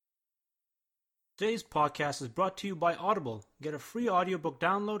Today's podcast is brought to you by Audible. Get a free audiobook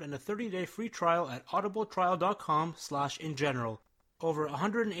download and a 30-day free trial at audibletrial.com/ingeneral. Over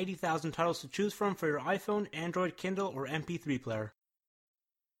 180,000 titles to choose from for your iPhone, Android, Kindle, or MP3 player.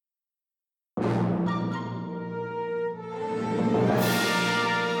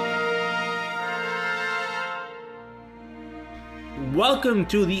 Welcome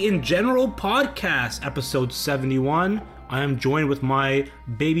to the In General Podcast, episode 71. I am joined with my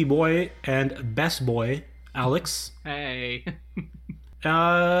baby boy and best boy, Alex. Hey.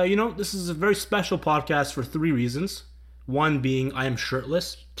 This is a very special podcast for three reasons. One being I am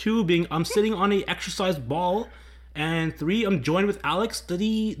shirtless. Two being I'm sitting on a exercise ball. And three, I'm joined with Alex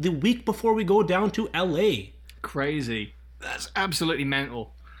the week before we go down to LA. Crazy. That's absolutely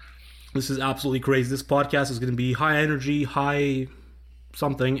mental. This is absolutely crazy. This podcast is going to be high energy, high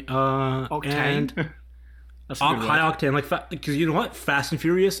something. Octane. And high octane, because you know what? Fast and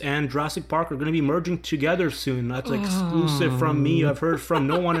Furious and Jurassic Park are going to be merging together soon. That's exclusive from me. I've heard from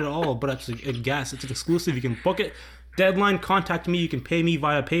no one at all, but that's a guess. It's an exclusive. You can book it. Deadline, contact me. You can pay me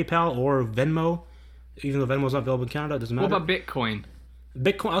via PayPal or Venmo. Even though Venmo's not available in Canada, it doesn't matter. What about Bitcoin?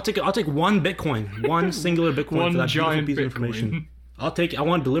 Bitcoin. I'll take one Bitcoin, one singular Bitcoin one for that giant piece of information. I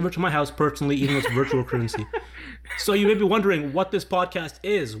want to deliver it to my house personally, even though it's virtual currency. So you may be wondering what this podcast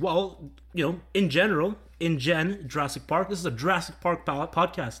is. Well, in general, Jurassic Park. This is a Jurassic Park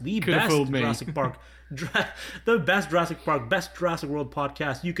podcast, the best Jurassic Park, the best Jurassic Park, best Jurassic World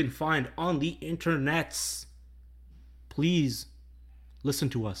podcast you can find on the internets. Please listen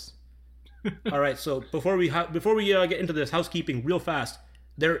to us. All right. So before we get into this, housekeeping real fast.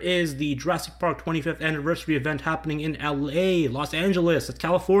 There is the Jurassic Park 25th anniversary event happening in LA, Los Angeles,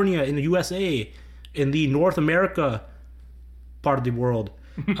 California, in the USA, in the North America part of the world.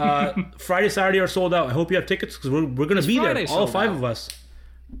 Friday, Saturday are sold out. I hope you have tickets because we're going to be there, all five of us.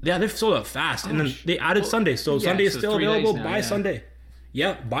 Yeah, they've sold out fast. And then they added Sunday. So Sunday is still available. Buy Sunday.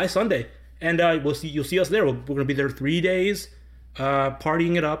 Yeah, buy Sunday. And you'll see us there. We're going to be there 3 days,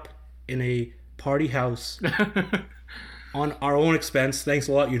 partying it up in a party house. On our own expense. Thanks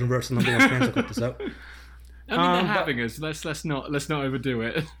a lot, Universal number one fans. I'll cut this out. I mean, they're having us. Let's not overdo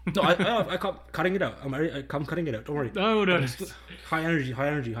it. No, I'm cutting it out. I'm cutting it out. Don't worry. No. High energy.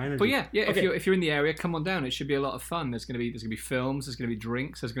 But yeah. Okay. If you're in the area, come on down. It should be a lot of fun. There's gonna be films. There's gonna be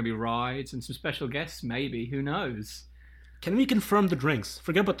drinks. There's gonna be rides and some special guests. Maybe, who knows? Can we confirm the drinks?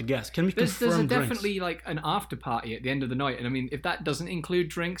 Forget about the guests. Can we confirm There's drinks? definitely like an after party at the end of the night. And I mean, if that doesn't include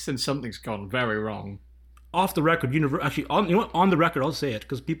drinks, then something's gone very wrong. Off the record, on the record, I'll say it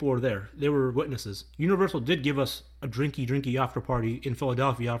because people were there. They were witnesses. Universal did give us a drinky after party in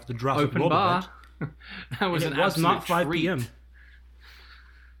Philadelphia after the Jurassic World event. That was it was not 5 p.m.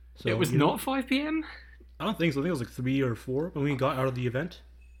 So, it was not 5 p.m.? I don't think so. I think it was like 3 or 4 when we got out of the event.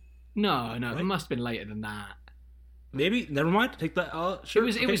 No, right? It must have been later than that. Maybe. Never mind. Take that. Sure.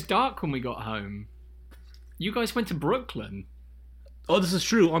 It was dark when we got home. You guys went to Brooklyn. Oh, this is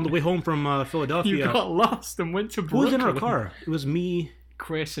true. On the way home from Philadelphia. You got lost and went to Brooklyn. Who was in our car? It was me,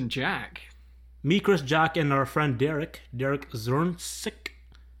 Chris, and Jack. Me, Chris, Jack, and our friend Derek Zernsick.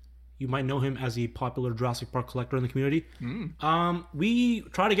 You might know him as a popular Jurassic Park collector in the community. We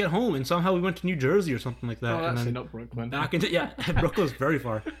tried to get home, and somehow we went to New Jersey or something like that. Oh, that's not Brooklyn. Brooklyn's very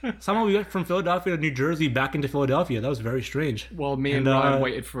far. Somehow we went from Philadelphia to New Jersey back into Philadelphia. That was very strange. Well, me and Ryan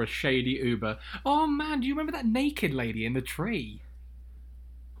waited for a shady Uber. Oh man, do you remember that naked lady in the tree?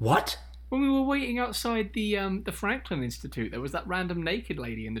 What? When we were waiting outside the Franklin Institute, there was that random naked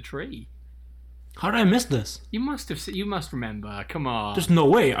lady in the tree. How did I miss this? You must remember. Come on. There's no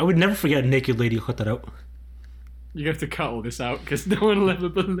way. I would never forget a naked lady. Cut that out. You have to cut all this out because no one will ever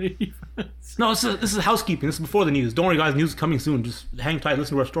believe us. No, this is housekeeping. This is before the news. Don't worry, guys. News is coming soon. Just hang tight.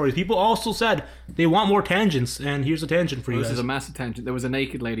 Listen to our stories. People also said they want more tangents, and here's a tangent for you guys. This is a massive tangent. There was a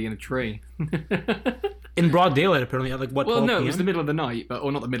naked lady in a tree. In broad daylight, apparently, at like what? Well, no, PM? it was the middle of the night,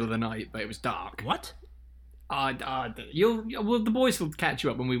 or not the middle of the night, but it was dark. What? The boys will catch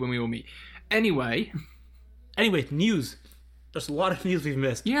you up when we all meet. Anyway, news. There's a lot of news we've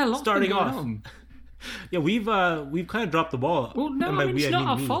missed. Yeah, a lot starting off. Yeah, we've kind of dropped the ball. Well, no, it's not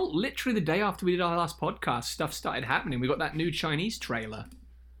our fault. Literally, the day after we did our last podcast, stuff started happening. We got that new Chinese trailer.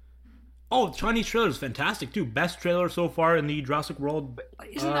 Oh, the Chinese trailer is fantastic too. Best trailer so far in the Jurassic World.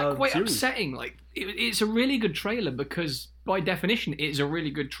 Isn't that quite series. upsetting? Like, it's a really good trailer because, by definition, it's a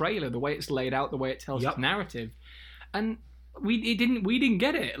really good trailer. The way it's laid out, the way it tells its narrative, and we didn't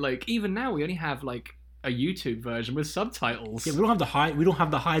get it. Like, even now, we only have like a YouTube version with subtitles. Yeah, we don't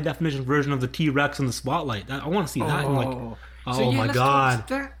have the high definition version of the T-Rex in the spotlight. I want to see that. So, my god.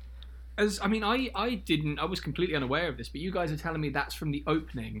 I was completely unaware of this, but you guys are telling me that's from the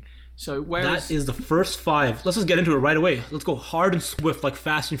opening. So whereas that is the first 5. Let's just get into it right away. Let's go hard and swift, like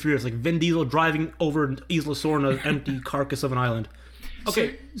Fast and Furious, like Vin Diesel driving over Isla Sorna, empty carcass of an island.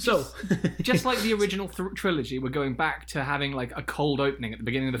 Okay, so just like the original trilogy, we're going back to having like a cold opening at the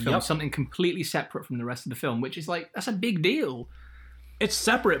beginning of the film, something completely separate from the rest of the film, which is like, that's a big deal. It's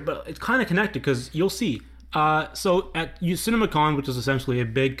separate, but it's kind of connected, because you'll see. So at CinemaCon, which is essentially a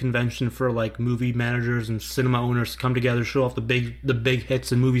big convention for like movie managers and cinema owners to come together, show off the big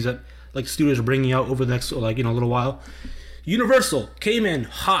hits and movies that like studios are bringing out over the next little while. Universal came in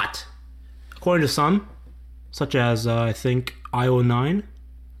hot, according to some, such as I think IO9.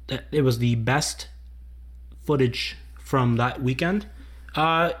 That it was the best footage from that weekend.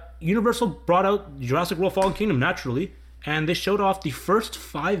 Universal brought out Jurassic World: Fallen Kingdom naturally, and they showed off the first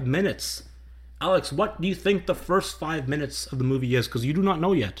 5 minutes. Alex, what do you think the first 5 minutes of the movie is? Because you do not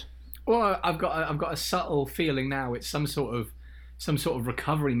know yet. Well, I've got a subtle feeling now. It's some sort of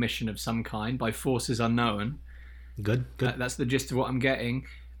recovery mission of some kind by forces unknown. Good. That's the gist of what I'm getting.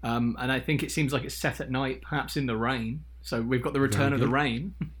 And I think it seems like it's set at night, perhaps in the rain. So we've got the return of the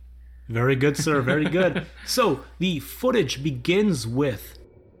rain. Very good, sir. Very good. So the footage begins with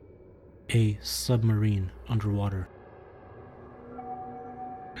a submarine underwater.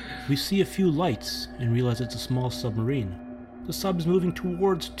 We see a few lights and realize it's a small submarine. The sub is moving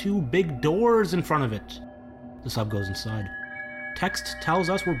towards 2 big doors in front of it. The sub goes inside. Text tells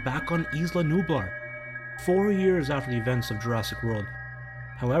us we're back on Isla Nublar, 4 years after the events of Jurassic World.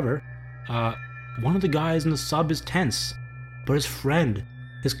 However, one of the guys in the sub is tense, but his friend,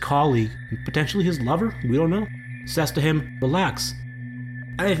 his colleague, potentially his lover, we don't know, says to him, "Relax.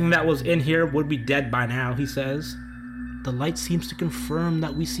 Anything that was in here would be dead by now," he says. The light seems to confirm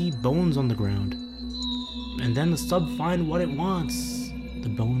that we see bones on the ground. And then the sub finds what it wants. The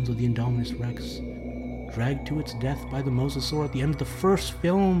bones of the Indominus Rex, dragged to its death by the Mosasaur at the end of the first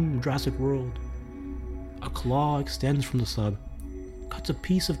film, Jurassic World. A claw extends from the sub, cuts a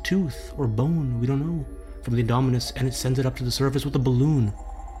piece of tooth or bone, we don't know, from the Indominus, and it sends it up to the surface with a balloon.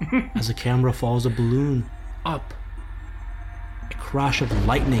 As the camera follows the balloon up, a crash of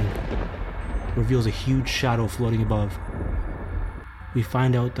lightning reveals a huge shadow floating above. We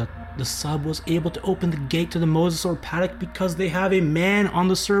find out that the sub was able to open the gate to the Mosasaur paddock because they have a man on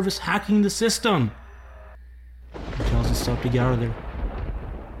the surface hacking the system. He tells the sub to get out of there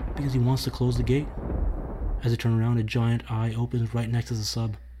because he wants to close the gate. As they turn around, a giant eye opens right next to the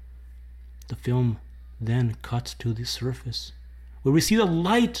sub. The film then cuts to the surface, where we see the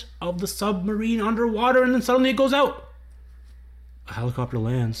light of the submarine underwater, and then suddenly it goes out. A helicopter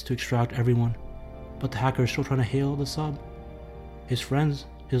lands to extract everyone, but the hacker is still trying to hail the sub. His friends,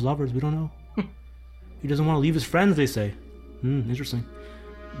 his lovers, we don't know. He doesn't want to leave his friends, they say. Interesting.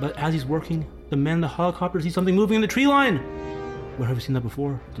 But as he's working, the men in the helicopter see something moving in the tree line. Where have we seen that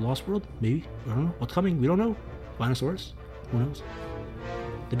before? The Lost World? Maybe? I don't know. What's coming? We don't know. Spinosaurus? Who knows?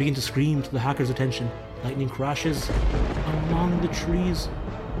 They begin to scream to the hacker's attention. Lightning crashes among the trees.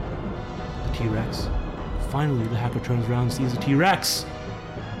 The T-Rex. Finally, the hacker turns around and sees the T-Rex.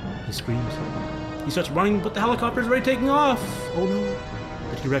 He screams. He starts running, but the helicopter is already taking off. Oh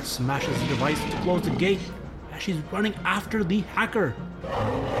no. The T-Rex smashes the device to close the gate as she's running after the hacker. And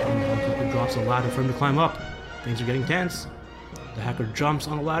the helicopter drops a ladder for him to climb up. Things are getting tense. The hacker jumps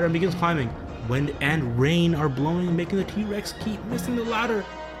on a ladder and begins climbing. Wind and rain are blowing, making the T-Rex keep missing the ladder.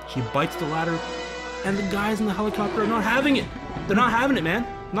 She bites the ladder, and the guys in the helicopter are not having it. They're not having it, man.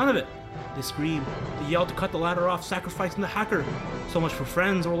 None of it. They scream. They yell to cut the ladder off, sacrificing the hacker. So much for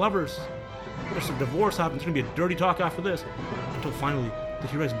friends or lovers. There's some divorce happens. There's going to be a dirty talk after this. Until finally, the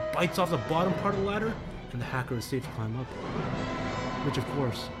T-Rex bites off the bottom part of the ladder, and the hacker is safe to climb up. Which, of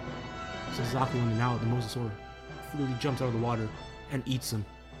course, is exactly when now the Mosasaur really jumps out of the water and eats him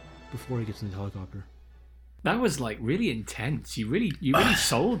before he gets in the helicopter. That was like really intense. You really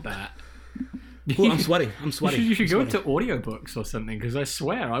sold that. Well, I'm sweating. You should go into audiobooks or something, because I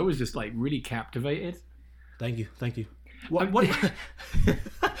swear I was just like really captivated. Thank you. What do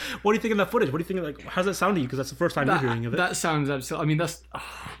you think of that footage? What do you think? Like, how's that sound to you? Because that's the first time you're hearing of it. That sounds absolutely. I mean,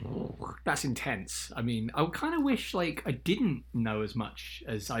 that's intense. I mean, I kind of wish like I didn't know as much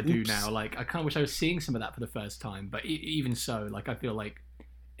as I do now. Like, I kind of wish I was seeing some of that for the first time. But even so, like, I feel like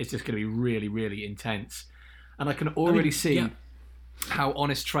it's just going to be really, really intense, and I can already see how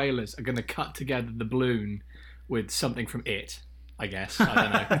honest trailers are going to cut together the balloon with something from It. I guess. I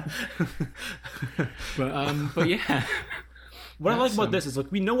don't know. but yeah. What I like about this is,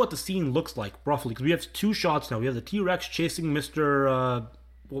 like, we know what the scene looks like, roughly, because we have 2 shots now. We have the T-Rex chasing Mr.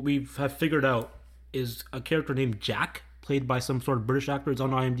 What we have figured out is a character named Jack. played by some sort of British actor. It's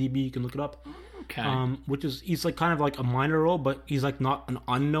on IMDb. You can look it up. Okay. He's like kind of like a minor role, but he's like not an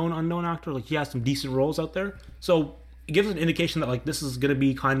unknown actor. Like he has some decent roles out there. So it gives an indication that like this is gonna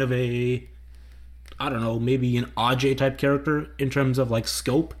be kind of a, I don't know, maybe an Ajay type character in terms of like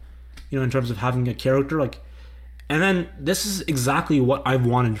scope, in terms of having a character like. And then this is exactly what I've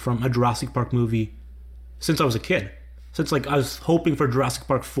wanted from a Jurassic Park movie since I was a kid. Since like I was hoping for Jurassic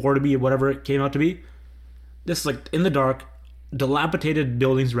Park 4 to be whatever it came out to be. This is like in the dark, dilapidated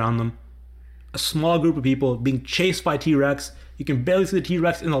buildings around them, a small group of people being chased by T-Rex. You can barely see the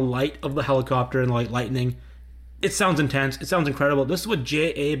T-Rex in the light of the helicopter and like lightning. It sounds intense. It sounds incredible. This is what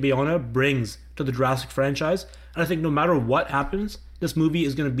J.A. Bayona brings to the Jurassic franchise. And I think no matter what happens, this movie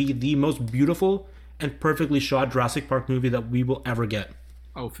is going to be the most beautiful and perfectly shot Jurassic Park movie that we will ever get.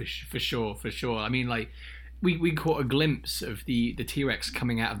 Oh, for sure. I mean, like, we caught a glimpse of the T-Rex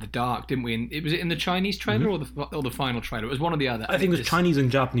coming out of the dark, didn't we? And was it in the Chinese trailer or the final trailer? It was one or the other. I think it was Chinese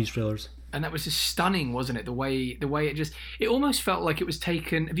and Japanese trailers. And that was just stunning, wasn't it? The way it almost felt like it was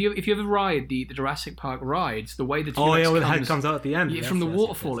taken. If you ever ride the Jurassic Park rides, the way the T-Rex where the head comes out at the end from the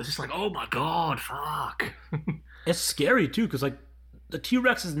waterfall, it's just like, oh my god, fuck. It's scary too, because like the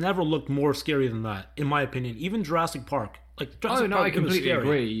T-Rex has never looked more scary than that, in my opinion. Even Jurassic Park, like Jurassic Park, I completely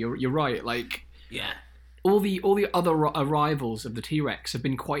agree. You're right. Like, yeah. All the other arrivals of the T-Rex have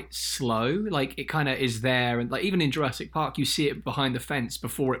been quite slow. Like, it kind of is there, and like even in Jurassic Park, you see it behind the fence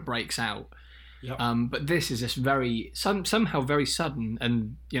before it breaks out. Yep. But this is just somehow very sudden,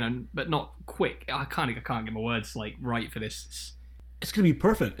 and but not quick. I can't get my words like right for this. It's gonna be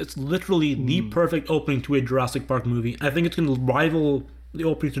perfect. It's literally the perfect opening to a Jurassic Park movie. I think it's gonna rival the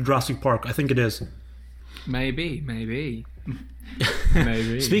opening to Jurassic Park. I think it is. Maybe.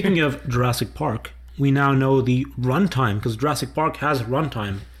 Speaking of Jurassic Park, we now know the runtime, because Jurassic Park has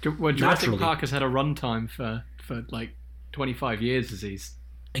runtime. Well, Jurassic Park has had a runtime for like 25 years, Aziz.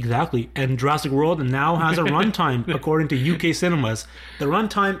 Exactly, and Jurassic World now has a runtime according to UK cinemas. The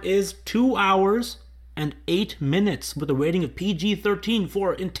runtime is 2 hours and 8 minutes with a rating of PG-13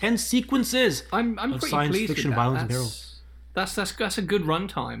 for intense sequences I'm of pretty science pleased fiction, with that. violence, and peril. That's a good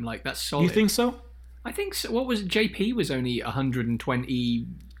runtime. Like, that's solid. You think so? I think so. What was JP was only 122?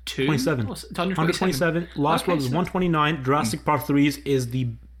 27. 127. Lost World is 129. Jurassic Park 3 is the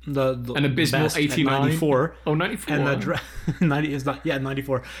an abysmal 89. 94. Oh, 94. And 90 is not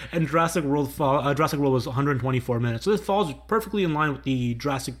 94. And Jurassic World was 124 minutes. So this falls perfectly in line with the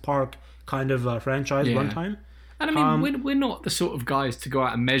Jurassic Park kind of franchise runtime. And I mean, we're not the sort of guys to go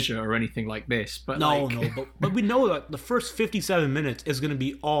out and measure or anything like this, but but we know that the first 57 minutes is going to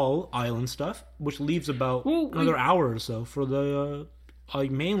be all island stuff, which leaves about another hour or so for the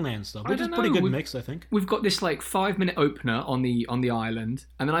mainland stuff, which is a pretty good mix, I think. We've got this like 5-minute opener on the island,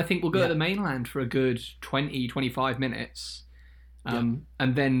 and then I think we'll go to the mainland for a good 20-25 minutes, and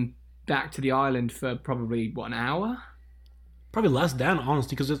then back to the island for probably an hour. Probably less than,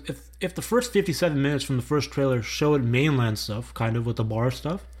 honestly, because if the first 57 minutes from the first trailer showed mainland stuff, kind of with the bar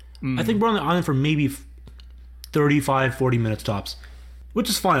stuff, I think we're on the island for maybe 35-40 minutes tops. Which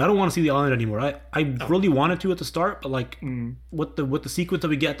is fine. I don't want to see the island anymore. I really wanted to at the start, but like with the sequence that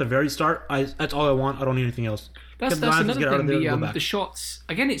we get at the very start, that's all I want. I don't need anything else. That's another thing. The shots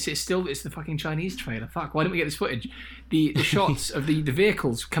again. It's the fucking Chinese trailer. Fuck. Why didn't we get this footage? The shots of the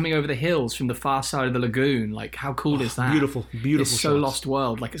vehicles coming over the hills from the far side of the lagoon. Like, how cool is that? Beautiful. It's so shots. Lost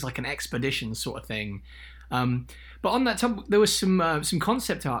World. Like, it's like an expedition sort of thing. But on that top, there was some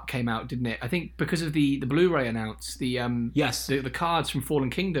concept art came out, didn't it? I think because of the Blu-ray announced, the cards from Fallen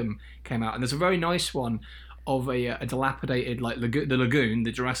Kingdom came out, and there's a very nice one of a dilapidated like the lagoon,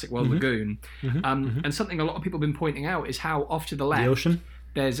 the Jurassic World lagoon, and something a lot of people have been pointing out is how off to the left, the ocean.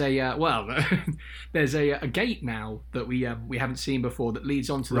 There's there's a gate now that we haven't seen before that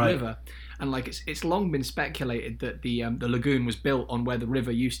leads onto the river, and like it's long been speculated that the lagoon was built on where the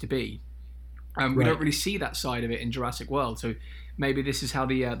river used to be. We don't really see that side of it in Jurassic World, so maybe this is how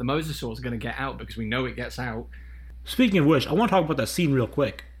the mosasaurs are going to get out, because we know it gets out. Speaking of which, I want to talk about that scene real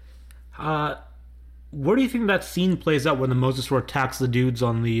quick. Where do you think that scene plays out when the mosasaur attacks the dudes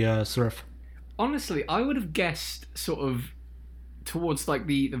on the surf? Honestly, I would have guessed sort of towards like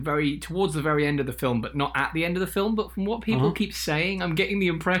the very end of the film, but not at the end of the film. But from what people keep saying, I'm getting the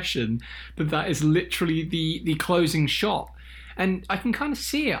impression that is literally the closing shot. And I can kind of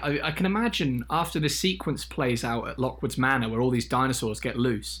see it. I can imagine after the sequence plays out at Lockwood's Manor, where all these dinosaurs get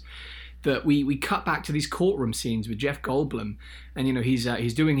loose, that we cut back to these courtroom scenes with Jeff Goldblum, and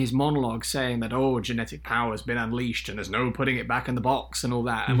he's doing his monologue saying that genetic power has been unleashed and there's no putting it back in the box and all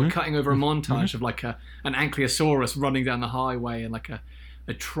that, and we're cutting over a montage of like an ankylosaurus running down the highway and like a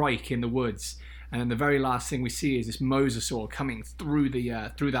trike in the woods. and then the very last thing we see is this mosasaur coming through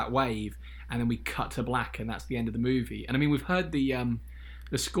through that wave, and then we cut to black, and that's the end of the movie. And I mean, we've heard the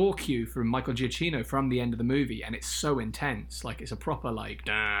score cue from Michael Giacchino from the end of the movie, and it's so intense, like it's a proper like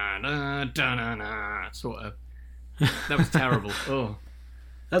da da da da da sort of. That was terrible. Oh,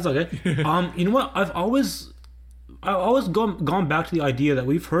 that's okay. You know what? I've always gone back to the idea that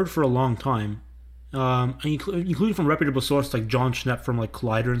we've heard for a long time, and including from reputable sources like John Schnepp from like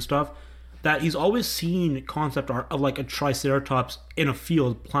Collider and stuff, that he's always seen concept art of like a triceratops in a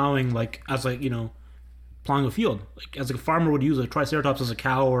field plowing, like as like, you know, plowing a field, like as like a farmer would use a triceratops as a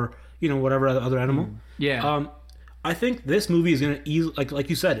cow or, you know, whatever other animal. Yeah. I think this movie is gonna like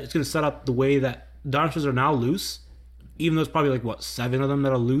you said, it's gonna set up the way that dinosaurs are now loose, even though it's probably like what 7 of them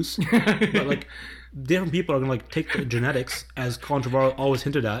that are loose, but like different people are gonna like take the genetics, as Colin Trevorrow always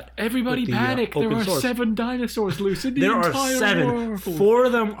hinted at. Everybody panic! There are 7 dinosaurs loose in the entire world. 4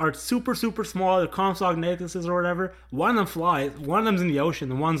 of them are super small. They're Compsognathus or whatever. One of them flies. One of them's in the ocean.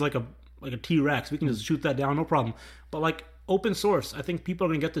 And one's like a T-Rex. We can just shoot that down, no problem. But like open source, I think people are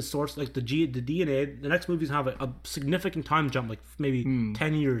gonna get this source, like the DNA. The next movie's gonna have a significant time jump, like maybe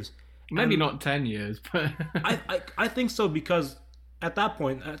 10 years. Maybe not 10 years, but I think so, because at that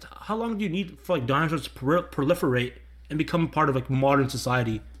point, how long do you need for like dinosaurs to proliferate and become part of like modern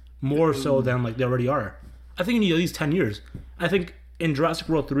society more so than like they already are? I think you need at least 10 years. I think in Jurassic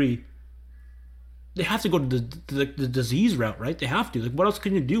World 3, they have to go to the disease route, right? They have to. Like, what else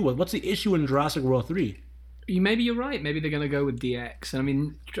can you do? What's the issue in Jurassic World 3? Maybe you're right. Maybe they're going to go with DX. And I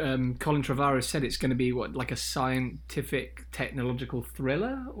mean, Colin Trevorrow said it's going to be what, like a scientific technological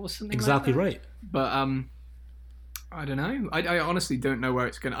thriller or something. Exactly like that. Right. But I don't know. I honestly don't know where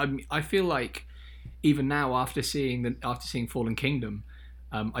it's going to. I feel like even now, after seeing Fallen Kingdom,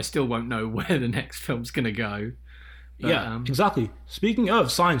 I still won't know where the next film's going to go. But, yeah, exactly. Speaking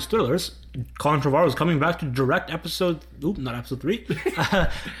of science thrillers, Colin Trevorrow is coming back to direct not episode 3,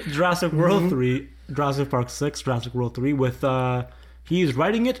 Jurassic World 3, Jurassic Park 6, Jurassic World 3, with, he's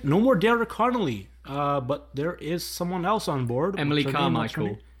writing it, no more Derek Connolly, but there is someone else on board. Emily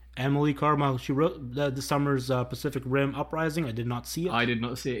Carmichael. Emily Carmichael. She wrote this summer's Pacific Rim Uprising. I did not see it. I did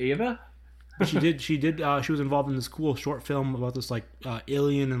not see it either. But she did, she was involved in this cool short film about this, like,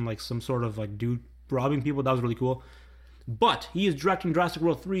 alien and, like, some sort of, like, dude robbing people. That was really cool. But he is directing Jurassic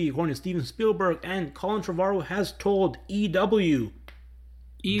World 3 according to Steven Spielberg, and Colin Trevorrow has told EW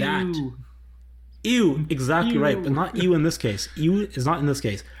that... Ew, exactly right, but not ew in this case. Ew is not in this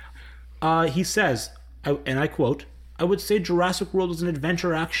case. He says, and I quote, "I would say Jurassic World is an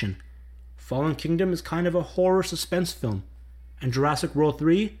adventure action. Fallen Kingdom is kind of a horror suspense film. And Jurassic World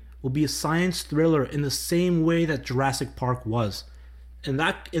 3 will be a science thriller in the same way that Jurassic Park was. In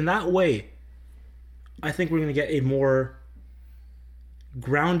that way, I think we're going to get a more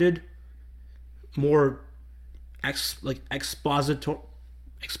grounded, more expository.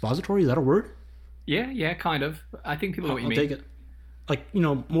 Expository, is that a word? Yeah, kind of. I think people know what you mean. I'll take it. Like, you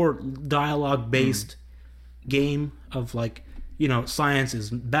know, more dialogue-based game of, like, you know, science is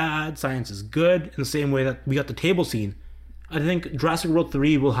bad, science is good, in the same way that we got the table scene. I think Jurassic World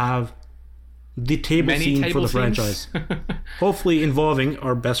 3 will have the table scene for the franchise. Hopefully involving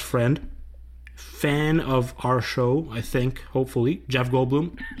our best friend, fan of our show, I think, hopefully, Jeff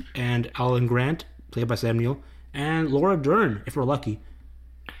Goldblum, and Alan Grant, played by Sam Neill, and Laura Dern, if we're lucky.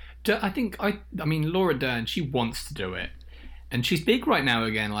 I mean, Laura Dern, she wants to do it. And she's big right now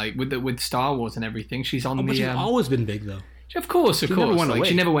again, like, with Star Wars and everything. She's on but she's always been big, though. Of course. She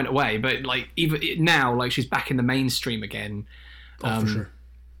never went away. But, like, even now, like, she's back in the mainstream again. For sure.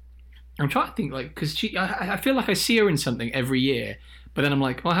 I'm trying to think, like, because I feel like I see her in something every year. But then I'm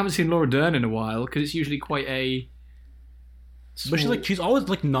like, well, I haven't seen Laura Dern in a while, because it's usually quite a... But she's always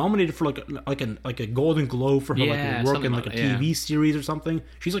like nominated for like a Golden Globe for her like work in like a TV series or something.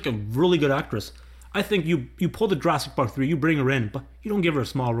 She's like a really good actress. I think you pull the Jurassic Park 3, you bring her in, but you don't give her a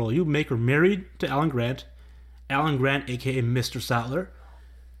small role. You make her married to Alan Grant, aka Mr. Sattler,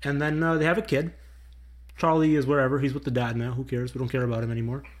 and then they have a kid. Charlie is wherever, he's with the dad now. Who cares? We don't care about him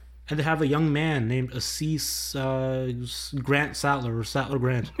anymore. And they have a young man named Assis Grant Sattler, or Sattler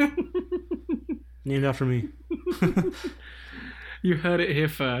Grant, named after me. You heard it here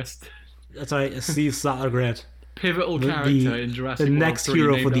first. That's right, Assis Sattler Grant. Pivotal character in Jurassic World. The next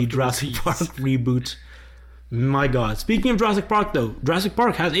hero for the Jurassic Park reboot. My God. Speaking of Jurassic Park, though, Jurassic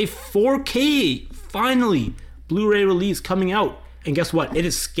Park has a 4K, finally, Blu-ray release coming out. And guess what? It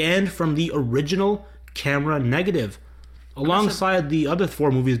is scanned from the original camera negative, alongside the other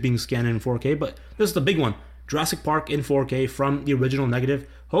 4 movies being scanned in 4K. But this is the big one. Jurassic Park in 4K from the original negative.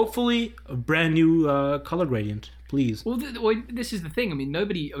 Hopefully, a brand new color gradient, please. Well, this is the thing. I mean,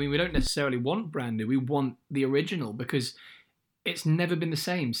 we don't necessarily want brand new. We want the original because it's never been the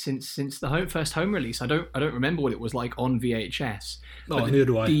same since the first home release. I don't remember what it was like on VHS. Oh, neither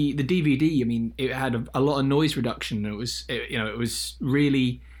do I. The DVD. I mean, it had a lot of noise reduction. It was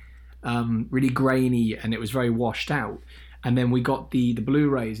really really grainy, and it was very washed out. And then we got the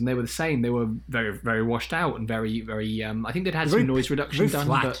Blu-rays, and they were the same. They were very, very washed out and very, very. I think they'd had some noise reduction done.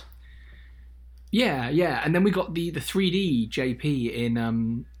 Flat. But yeah. And then we got the 3D JP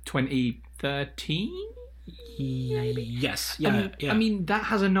in 2013. Yes. Yeah. I mean, that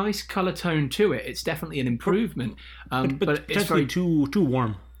has a nice color tone to it. It's definitely an improvement. But it's very too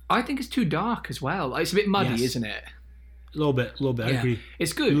warm. I think it's too dark as well. It's a bit muddy, Yes. isn't it? A little bit. I agree.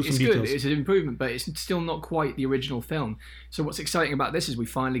 It's good. Lose It's some good. details. It's an improvement, but it's still not quite the original film. So what's exciting about this is we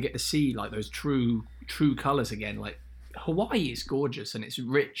finally get to see like those true colors again. Like Hawaii is gorgeous and it's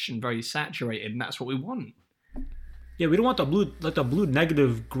rich and very saturated, and that's what we want. Yeah, we don't want the blue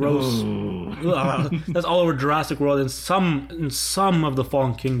negative, gross. That's all over Jurassic World and some of the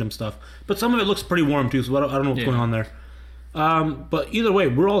Fallen Kingdom stuff. But some of it looks pretty warm too, so I don't know what's going on there. But either way,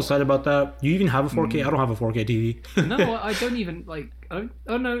 we're all excited about that. You even have a 4K? I don't have a 4K TV. No, I don't even like.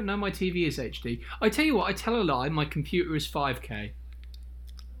 Oh no, my TV is HD. I tell you what, I tell a lie. My computer is 5K.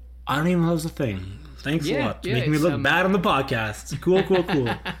 I don't even know that's a thing. Thanks a lot. Yeah, Making me look bad on the podcast. Cool.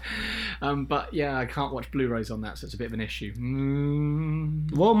 But yeah, I can't watch Blu-rays on that, so it's a bit of an issue.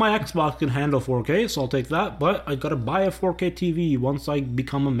 Well, my Xbox can handle 4K, so I'll take that. But I gotta buy a 4K TV once I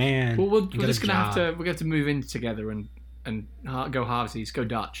become a man. Well, we're just gonna have to move in together and go halvesies, go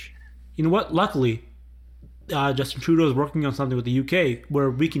Dutch. You know what? Luckily, Justin Trudeau is working on something with the UK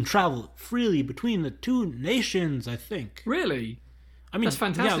where we can travel freely between the two nations, I think. Really? I mean, that's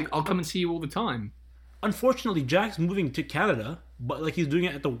fantastic. Yeah, I'll come and see you all the time. Unfortunately, Jack's moving to Canada, but like he's doing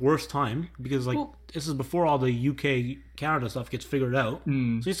it at the worst time because this is before all the UK Canada stuff gets figured out. So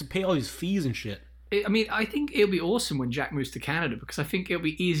he has to pay all these fees and shit. I think it'll be awesome when Jack moves to Canada because I think it'll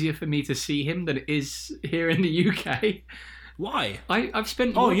be easier for me to see him than it is here in the UK. Why? I've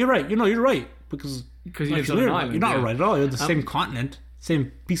spent. Oh, you're right. You're right because he lives on an island. You're not right at all. You're the same continent,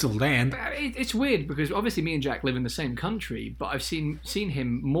 same piece of land. It's weird because obviously me and Jack live in the same country, but I've seen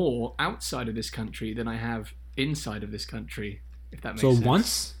him more outside of this country than I have inside of this country. If that makes sense. So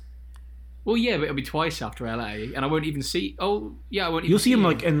once. Well, yeah, but it'll be twice after LA, and I won't even see. Oh, yeah, I won't. You'll see him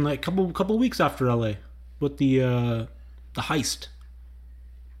like in like couple weeks after LA, with the heist.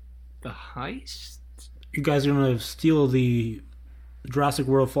 The heist. You guys are gonna steal the Jurassic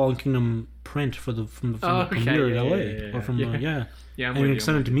World Fallen Kingdom print from the premiere at LA or from Yeah, and you're gonna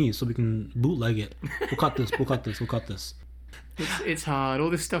send it to me so we can bootleg it. We'll cut this. It's hard.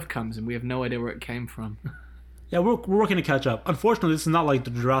 All this stuff comes, and we have no idea where it came from. Yeah, we're working to catch up. Unfortunately, this is not like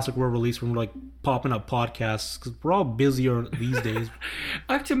the Jurassic World release when we're like popping up podcasts because we're all busier these days.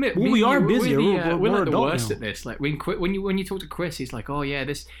 I have to admit, we are busier. We're like the worst now. at this. Like when you talk to Chris, he's like, "Oh yeah,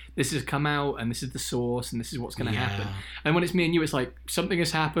 this has come out, and this is the source, and this is what's going to happen." And when it's me and you, it's like something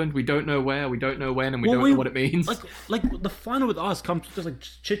has happened. We don't know where, we don't know when, and we don't know what it means. Like the fun with us comes just like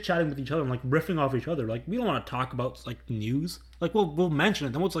chit chatting with each other and like riffing off each other. Like we don't want to talk about like news. Like we'll mention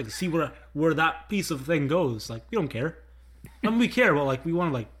it, then we'll just like see where that piece of thing goes. Like we don't care. I mean, we care, but like we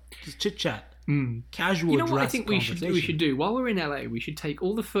want to like just chit chat, casual. You know what I think we should do while we're in LA? We should take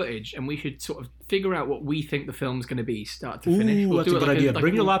all the footage and we should sort of figure out what we think the film's going to be, start to finish. Ooh, that's a good idea.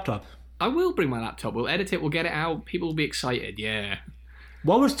 Bring your laptop. I will bring my laptop. We'll edit it. We'll get it out. People will be excited. Yeah.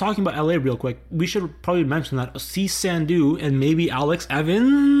 While we're talking about LA real quick, we should probably mention that Assis Sandu and maybe Alex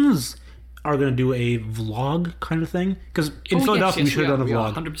Evans are going to do a vlog kind of thing. Because in Philadelphia, we should have done a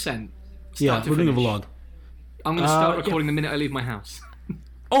vlog. 100%. Yeah, we're doing a vlog. I'm going to start recording the minute I leave my house.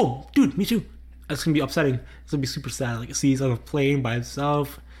 Oh, dude, me too. That's going to be upsetting. It's going to be super sad. Like, he's on a plane by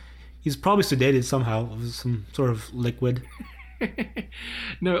himself. He's probably sedated somehow with some sort of liquid.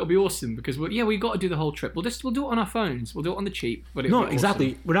 No, it'll be awesome because we've got to do the whole trip. We'll do it on our phones. We'll do it on the cheap. But no,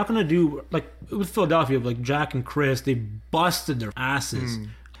 exactly. We're not going to do like with Philadelphia. Like Jack and Chris, they busted their asses.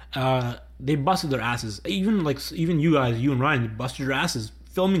 They busted their asses. Even you guys, you and Ryan, you busted your asses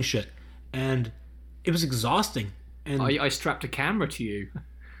filming shit, and it was exhausting. And I strapped a camera to you.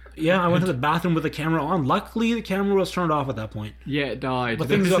 Yeah, I went to the bathroom with the camera on. Luckily, the camera was turned off at that point. Yeah, it died. But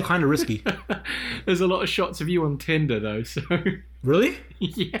things got kind of risky. There's a lot of shots of you on Tinder, though. So really?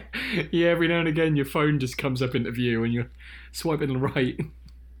 Yeah. Every now and again, your phone just comes up into view, and you're swiping right.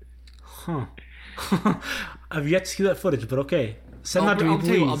 Huh. I've yet to see that footage, but okay. Send that to me,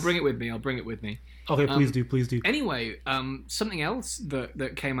 please. I'll bring it with me. Okay, please do. Anyway, something else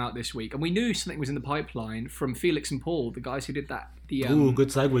that came out this week, and we knew something was in the pipeline from Felix and Paul, the guys who did that. Good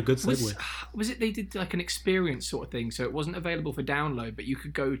segue. Was it they did like an experience sort of thing, so it wasn't available for download, but you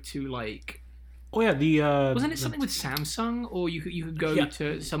could go to like... Oh yeah, wasn't it something with Samsung, or you could go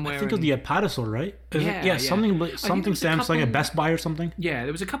to somewhere? I think it was the Apatosaur, right? Something Samsung at Best Buy or something. Yeah,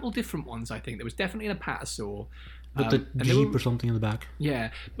 there was a couple different ones. I think there was definitely an Apatosaur. With the Jeep or something in the back.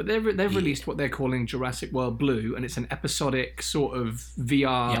 Yeah, but they've released what they're calling Jurassic World Blue, and it's an episodic sort of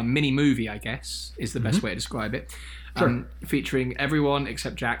VR mini movie, I guess, is the best way to describe it. Sure. Featuring everyone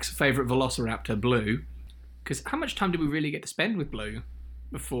except Jack's favourite Velociraptor, Blue. Because how much time did we really get to spend with Blue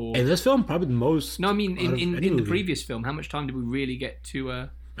before? In this film, probably the most. No, I mean in the previous film, how much time did we really get to?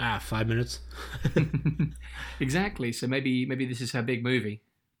 5 minutes. Exactly. So maybe this is her big movie.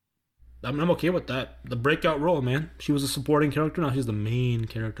 I'm okay with that. The breakout role, man. She was a supporting character. Now she's the main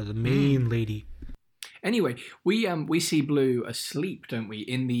character, the main lady. Anyway, we see Blue asleep, don't we?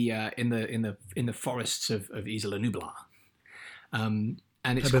 In the forests of Isla Nublar. And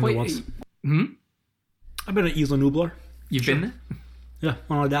it's I've been there once. I've been at Isla Nublar. You've been there? Yeah,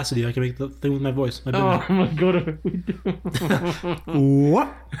 on Audacity, I can make the thing with my voice. My god!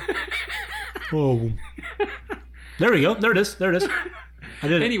 What? Oh, there we go. There it is. I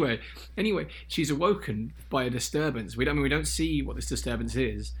did it. Anyway, she's awoken by a disturbance. We don't see what this disturbance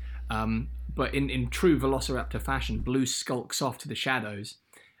is, but in true Velociraptor fashion, Blue skulks off to the shadows,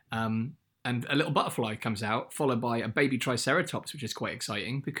 and a little butterfly comes out, followed by a baby Triceratops, which is quite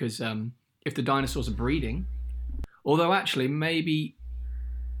exciting because if the dinosaurs are breeding, although actually maybe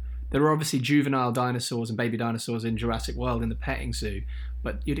there are obviously juvenile dinosaurs and baby dinosaurs in Jurassic World in the petting zoo,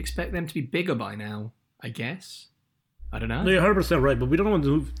 but you'd expect them to be bigger by now, I guess. I don't know. No, you're 100% right, but we don't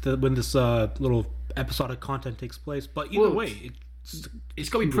know when this little episodic content takes place. But either way, it's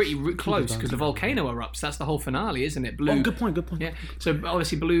got to be pretty close because the volcano erupts. That's the whole finale, isn't it? Blue. Oh, good point. Yeah. So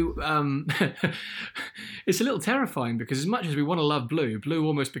obviously, Blue. It's a little terrifying because as much as we want to love Blue, Blue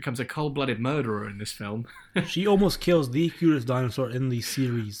almost becomes a cold-blooded murderer in this film. She almost kills the cutest dinosaur in the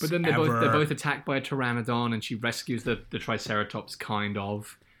series. But then they're both attacked by a pteranodon, and she rescues the Triceratops, kind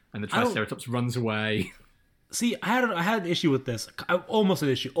of, and the Triceratops runs away. See, I had an issue with this. Almost,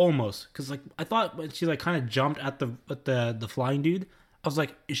 because like I thought when she like kind of jumped at the flying dude, I was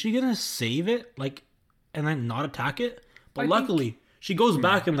like, is she gonna save it, like, and then not attack it? But luckily, she goes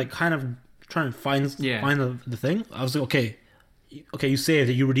back and like kind of trying to find the thing. I was like, okay, you saved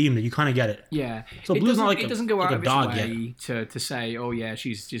it, you redeemed it, you kind of get it. Yeah. So Blue's not like it doesn't go out of its way yet. to say, oh yeah,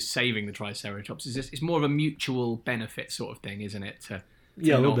 she's just saving the Triceratops. It's more of a mutual benefit sort of thing, isn't it? To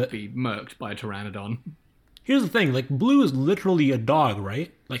not be murked by a pteranodon. Here's the thing, like, Blue is literally a dog,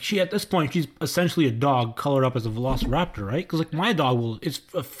 right? Like, at this point, she's essentially a dog colored up as a velociraptor, right? Because, like, my dog it's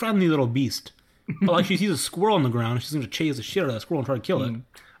a friendly little beast. But, like, she sees a squirrel on the ground, she's going to chase the shit out of that squirrel and try to kill it.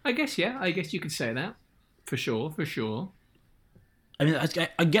 I guess you could say that. For sure. I mean,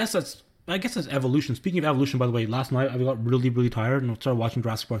 I guess that's evolution. Speaking of evolution, by the way, last night I got really, really tired and started watching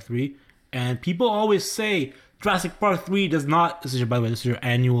Jurassic Park 3. And people always say Jurassic Park 3 does not... This is your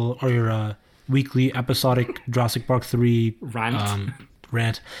annual, or your... weekly episodic Jurassic Park 3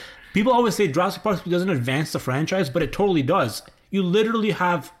 rant. People always say Jurassic Park 3 doesn't advance the franchise, but it totally does. You literally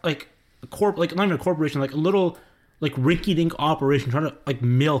have like not even a corporation, like a little like rinky-dink operation trying to like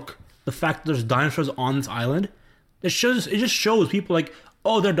milk the fact that there's dinosaurs on this island. It just shows people like,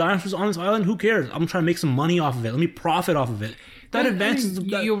 oh, there are dinosaurs on this island. Who cares? I'm trying to make some money off of it. Let me profit off of it. That advances.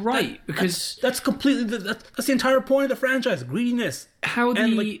 You're right, because that's completely that's the entire point of the franchise: greediness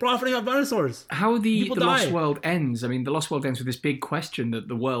and like profiting off dinosaurs. How the Lost World ends. I mean, the Lost World ends with this big question that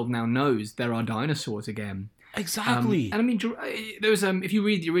the world now knows there are dinosaurs again. Exactly. And I mean, there was if you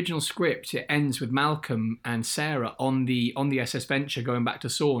read the original script, it ends with Malcolm and Sarah on the SS Venture going back to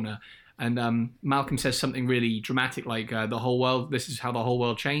Sorna. And Malcolm says something really dramatic, like the whole world. This is how the whole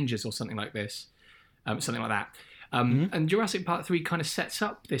world changes, or something like this, something like that. And Jurassic Park 3 kind of sets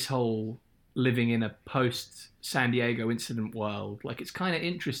up this whole living in a post-San Diego incident world. Like, it's kind of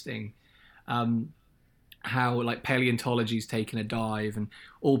interesting how, like, paleontology's taken a dive and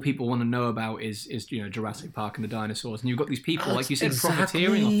all people want to know about is Jurassic Park and the dinosaurs. And you've got these people, like you said,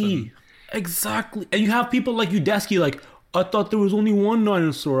 profiteering off them. Exactly. And you have people like Udesky, like, I thought there was only one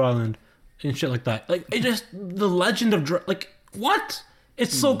dinosaur island and shit like that. Like, it just, the legend of, like, what?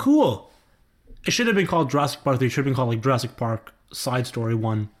 It's so cool. It should have been called Jurassic Park 3. It should have been called like Jurassic Park Side Story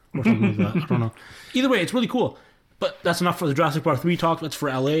 1 or something like that. I don't know. Either way, it's really cool. But that's enough for the Jurassic Park 3 talk. That's for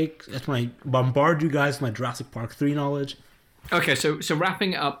LA. That's when I bombard you guys with my Jurassic Park 3 knowledge. Okay, so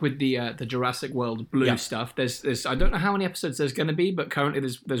wrapping it up with the Jurassic World Blue stuff. There's I don't know how many episodes there's going to be, but currently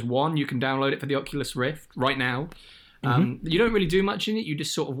there's one. You can download it for the Oculus Rift right now. You don't really do much in it. You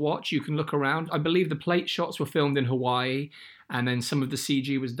just sort of watch. You can look around. I believe the plate shots were filmed in Hawaii, and then some of the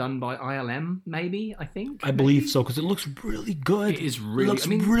CG was done by ILM. Maybe I think. I believe so because it looks really good. It is really. It looks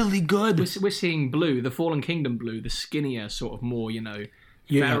really good. We're seeing Blue, the Fallen Kingdom Blue, the skinnier sort of more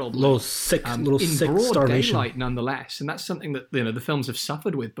feral Blue. Little sick in broad starvation. daylight, nonetheless, and that's something that the films have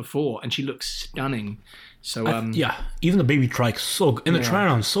suffered with before. And she looks stunning. So even the baby trike so good. And the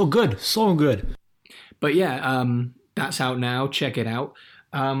try-on so good. But that's out now. Check it out.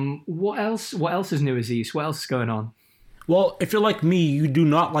 What else? What else is new, Aziz? What else is going on? Well, if you're like me, you do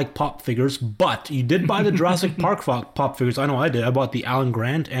not like pop figures, but you did buy the Jurassic Park pop figures. I know I did. I bought the Alan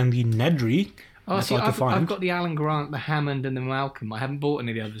Grant and the Nedry. Oh, see, I've got the Alan Grant, the Hammond, and the Malcolm. I haven't bought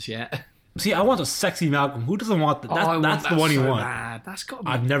any of the others yet. See, I want a sexy Malcolm. Who doesn't want that? That's the one you want. Bad. That's got.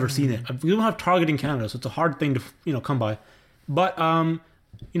 I've never seen it. We don't have Target in Canada, so it's a hard thing to come by. But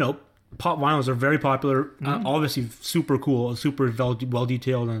pop vinyls are very popular. Obviously, super cool, super well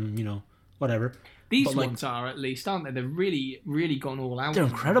detailed, and whatever. These ones are, at least, aren't they? They've really, really gone all out. They're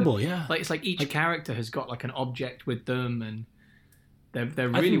incredible, yeah. It's like each character has got like an object with them, and they're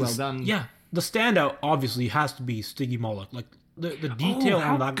really well done. Yeah, the standout obviously has to be Stiggy Moloch. Like the detail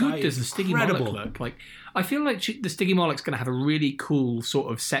on that guy is incredible. Stiggy Moloch look? Like, I feel like the Stiggy Moloch's going to have a really cool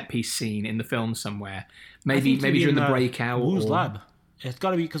sort of set piece scene in the film somewhere. Maybe during the breakout. Woo's lab. It's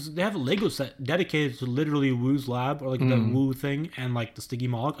got to be because they have a Lego set dedicated to literally Woo's lab or like the Woo thing and like the Stiggy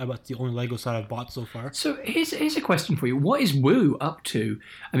Moloch. I bet it's the only Lego set I've bought so far. So here's a question for you: what is Woo up to?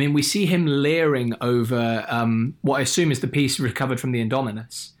 I mean, we see him leering over what I assume is the piece recovered from the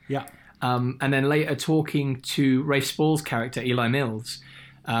Indominus. Yeah. And then later talking to Rafe Spall's character Eli Mills.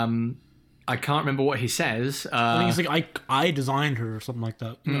 I can't remember what he says. I think it's like I designed her or something like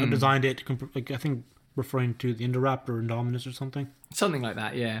that. I designed it I think referring to the Indoraptor Indominus or something. Something like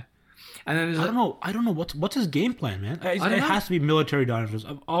that, yeah. And then I don't know what's his game plan, man. It has to be military dinosaurs.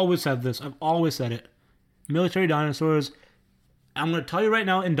 I've always said this. I've always said it. Military dinosaurs. I'm going to tell you right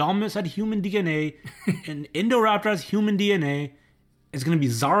now, Indominus had human DNA, and Indoraptor has human DNA. It's going to be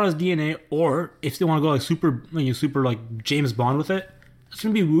Zara's DNA, or if they want to go like super like James Bond with it, it's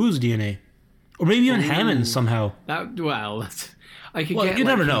going to be Woo's DNA, or maybe even Hammond's somehow. I could get you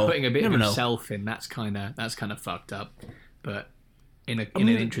never know. Putting a bit of himself in. That's kind of fucked up, but in an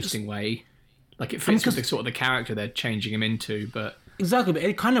interesting way. Like it fits with the sort of the character they're changing him into, but exactly. But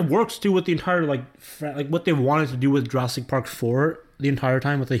it kind of works too with the entire like what they wanted to do with Jurassic Park 4 the entire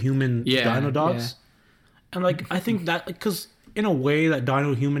time with the human dino dogs, and like I think that because in a way that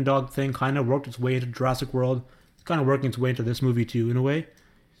dino human dog thing kind of worked its way into Jurassic World, it's kind of working its way into this movie too in a way.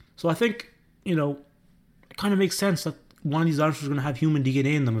 So I think it kind of makes sense that one of these dinosaurs is going to have human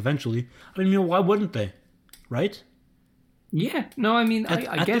DNA in them eventually. I mean, why wouldn't they? Right? Yeah. No, I mean, I get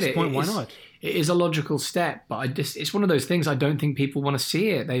it. At this point, why not? It is a logical step, but it's one of those things I don't think people want to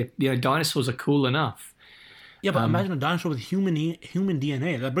see it. Dinosaurs are cool enough. Yeah, but imagine a dinosaur with human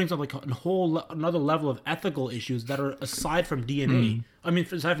DNA. That brings up like a whole another level of ethical issues that are aside from DNA. I mean,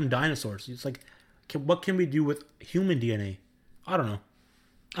 aside from dinosaurs. It's like, what can we do with human DNA? I don't know.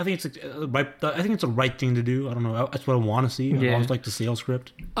 I think it's the right thing to do. I don't know. That's what I want to see. I always like the sales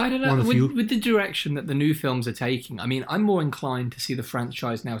script. I don't know. With the direction that the new films are taking, I mean, I'm more inclined to see the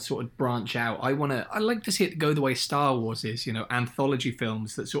franchise now sort of branch out. I like to see it go the way Star Wars is. Anthology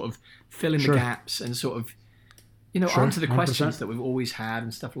films that sort of fill in the gaps and sort of, answer the 100%. Questions that we've always had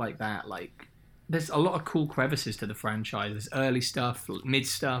and stuff like that. Like, there's a lot of cool crevices to the franchise. There's early stuff, mid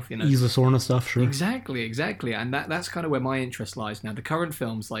stuff, Ys of Sorna stuff, sure. Exactly. And that's kind of where my interest lies now. The current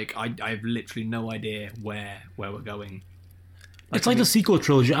films, like, I have literally no idea where we're going. It's like the sequel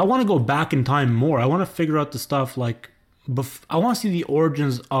trilogy. I want to go back in time more. I want to figure out the stuff, like, I want to see the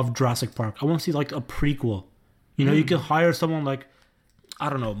origins of Jurassic Park. I want to see, like, a prequel. You can hire someone like, I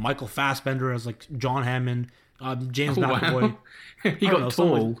don't know, Michael Fassbender as, like, John Hammond, James McAvoy. He got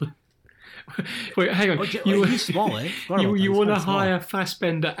tall. Wait, hang on. He's small, eh? You want to hire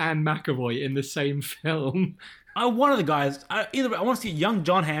Fassbender and McAvoy in the same film? One of the guys. I want to see young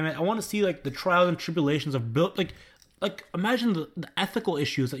John Hammond. I want to see like the trials and tribulations of built like imagine the ethical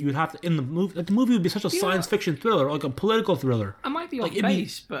issues that you would have to in the movie. Like the movie would be such a science fiction thriller, like a political thriller. I might be off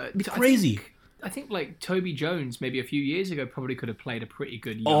base, but it'd be crazy. I think like Toby Jones maybe a few years ago probably could have played a pretty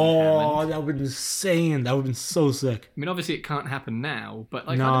good young Hammond. That would have been insane. That would have been so sick. I mean, obviously it can't happen now, but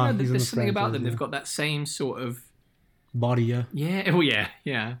like I don't know, there's something about them. They've got that same sort of body, yeah. Yeah. Oh yeah.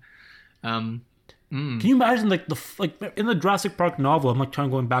 Can you imagine like in the Jurassic Park novel? I'm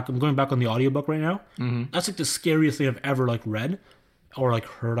going back on the audiobook right now. That's like the scariest thing I've ever like read or like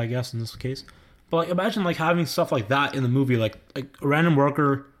heard, I guess in this case. But like imagine like having stuff like that in the movie, like a random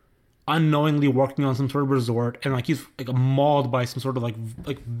worker unknowingly working on some sort of resort and like he's like mauled by some sort of like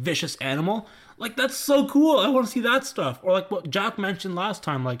vicious animal. Like that's so cool. I want to see that stuff. Or like what Jack mentioned last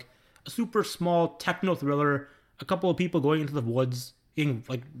time, like a super small techno thriller, a couple of people going into the woods being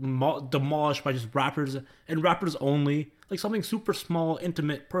like demolished by just raptors and raptors only, like something super small,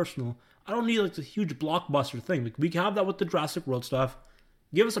 intimate, personal. I don't need like this huge blockbuster thing. Like we can have that with the Jurassic World stuff.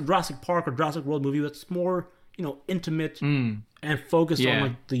 Give us a Jurassic Park or Jurassic World movie that's more, intimate and focused on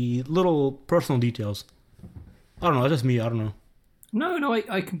like the little personal details. I don't know. That's just me. I don't know. No,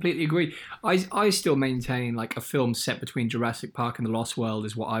 I completely agree. I still maintain like a film set between Jurassic Park and The Lost World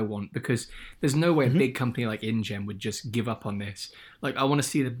is what I want, because there's no way a big company like InGen would just give up on this. Like I want to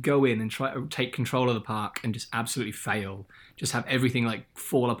see them go in and try to take control of the park and just absolutely fail. Just have everything like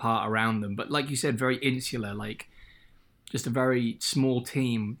fall apart around them. But like you said, very insular, like just a very small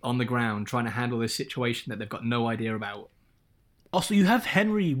team on the ground trying to handle this situation that they've got no idea about. Also, you have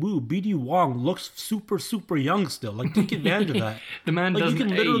Henry Wu. BD Wong looks super, super young still. Like, take advantage of that. The man like, doesn't you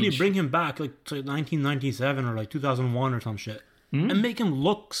can literally age. bring him back, like, to 1997 or, like, 2001 or some shit. And make him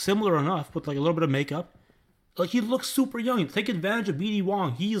look similar enough with, like, a little bit of makeup. Like, he looks super young. Take advantage of BD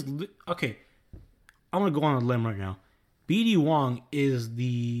Wong. Okay, I'm going to go on a limb right now. BD Wong is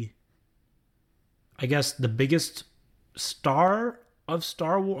I guess, the biggest star of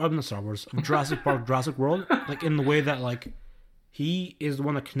Star Wars. Not Star Wars. Of Jurassic Park, Jurassic World. Like, in the way that, like, he is the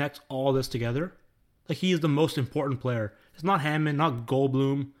one that connects all this together. Like, he is the most important player. It's not Hammond, not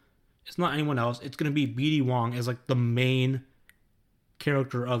Goldblum. It's not anyone else. It's going to be BD Wong as, like, the main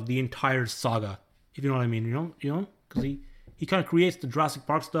character of the entire saga. If you know what I mean, you know? Because he kind of creates the Jurassic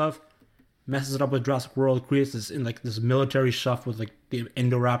Park stuff, messes it up with Jurassic World, creates this, this military stuff with, like, the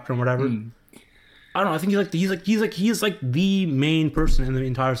Indoraptor and whatever. I don't know. I think he's like the main person in the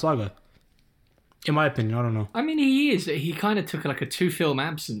entire saga. In my opinion, I don't know. I mean, he is. He kind of took like a 2-film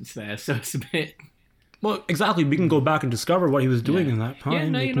absence there, so it's a bit. Well, exactly. We can go back and discover what he was doing in that time. Yeah,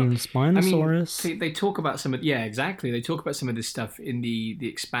 no, Spinosaurus. I mean, they talk about some of. Yeah, exactly. They talk about some of this stuff in the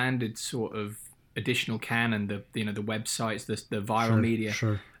expanded sort of additional canon, the websites, the viral media.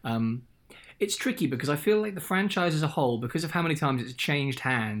 Sure. It's tricky because I feel like the franchise as a whole, because of how many times it's changed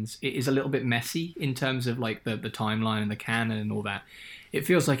hands, it is a little bit messy in terms of like the timeline and the canon and all that. It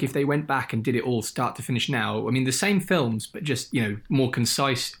feels like if they went back and did it all start to finish now, I mean, the same films, but just, more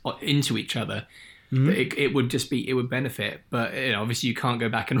concise into each other, it would benefit. But, obviously you can't go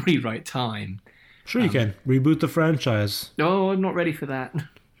back and rewrite time. Sure you can. Reboot the franchise. No, I'm not ready for that.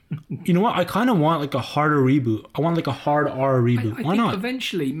 You know what? I kind of want like a harder reboot. I want like a hard R reboot. I Why think not?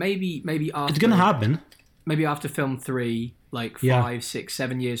 Eventually, maybe after... It's going to happen. Maybe after film 3, like 5, 6,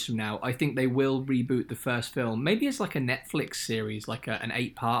 7 years from now, I think they will reboot the first film. Maybe it's like a Netflix series, like an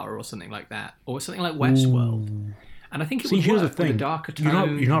 8-parter or something like that, or something like Westworld. Ooh. And I think it would here's work the thing. With a darker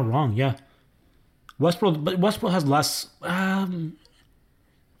tone. You're not wrong. Yeah, Westworld has less. I mean,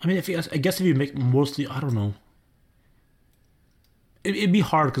 I guess if you make mostly, I don't know. It'd be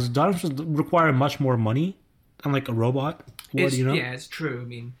hard because dinosaurs require much more money than like a robot would. Yeah, it's true. I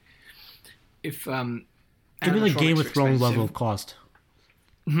mean, if it'd be like Game of Thrones level of cost.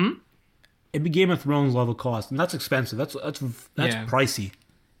 It'd be Game of Thrones level cost, and that's expensive. That's pricey.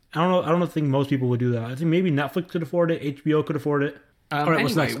 I don't think most people would do that. I think maybe Netflix could afford it. HBO could afford it. All right,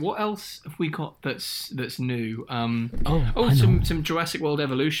 what's next? What else have we got that's new? Some Jurassic World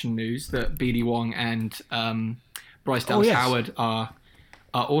Evolution news that BD Wong and Bryce Dallas Howard are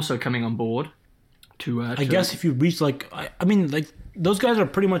also coming on board. I guess if you reach I mean those guys are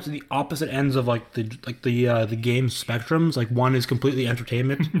pretty much the opposite ends of the game spectrums. Like one is completely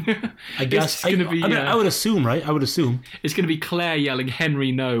entertainment. I guess I would assume, right? I would assume it's going to be Claire yelling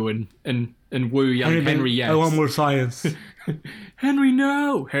Henry no and Wu yelling Henry yes. I want more science. Henry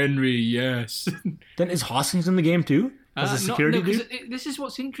no, Henry yes. Then is Hoskins in the game too? As a security dude? This is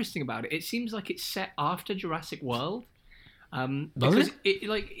what's interesting about it. It seems like it's set after Jurassic World. Does because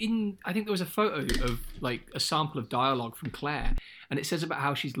I think there was a photo of like a sample of dialogue from Claire, and it says about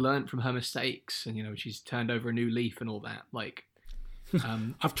how she's learned from her mistakes and she's turned over a new leaf and all that. Like,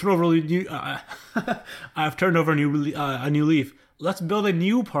 I've turned over a new leaf. Let's build a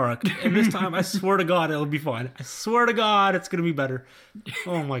new park, and this time I swear to God it'll be fine. I swear to God it's gonna be better.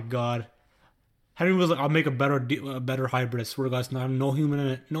 Oh my God. Henry was like, I'll make a better hybrid. I swear to God, it's not no human in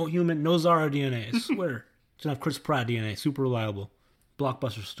it. No human, no Zara DNA. I swear. It's gonna have Chris Pratt DNA. Super reliable.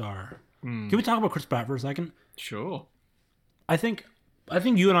 Blockbuster star. Can we talk about Chris Pratt for a second? Sure. I think I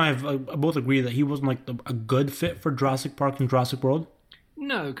think you and I have both agreed that he wasn't like a good fit for Jurassic Park and Jurassic World.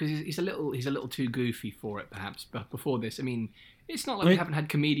 No, because he's a little too goofy for it, perhaps. But before this, I mean, it's not like we haven't had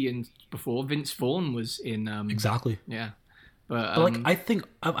comedians before. Vince Vaughn was in. Exactly. Yeah, but like I think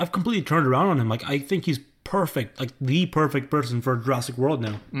I've completely turned around on him. Like I think he's perfect, like the perfect person for Jurassic World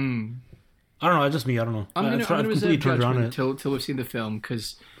now. I don't know. It's just me. I don't know. I'm going to reserve judgment until we've seen the film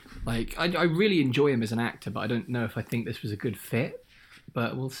because, like, I really enjoy him as an actor, but I don't know if I think this was a good fit.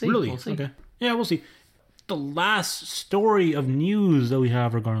 But we'll see. Really? We'll see. Okay. Yeah, we'll see. The last story of news that we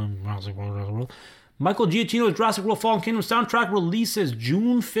have regarding Jurassic World. Michael Giacchino's Jurassic World Fallen Kingdom soundtrack releases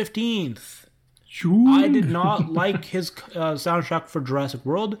June 15th. I did not like his soundtrack for Jurassic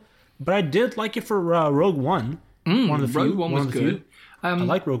World, but I did like it for Rogue One. Rogue One was good. I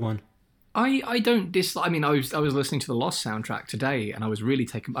like Rogue One. I don't dislike. I mean, I was listening to the Lost soundtrack today, and I was really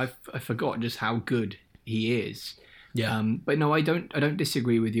taken. I forgot just how good he is. Yeah. But no, I don't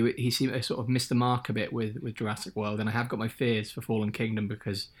disagree with you. He seemed to sort of missed the mark a bit with Jurassic World, and I have got my fears for Fallen Kingdom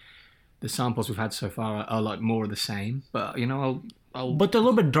because the samples we've had so far are like more of the same. But you know, I'll. But they're a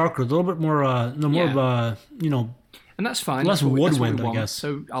little bit darker, a little bit more, and that's fine. Less woodwind, I guess.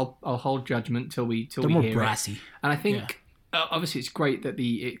 So I'll hold judgment till we they're more hear brassy. It. And I think. Obviously, it's great that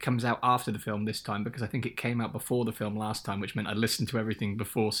it comes out after the film this time because I think it came out before the film last time, which meant I listened to everything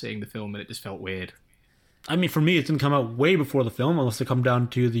before seeing the film and it just felt weird. I mean, for me, it didn't come out way before the film unless I come down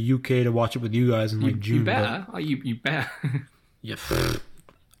to the UK to watch it with you guys in like June. You better. You better. Yeah.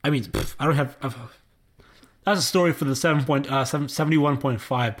 I mean, I don't have... That's a story for the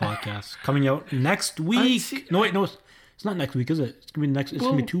 71.5 podcast coming out next week. No, it's not next week, is it? It's gonna be It's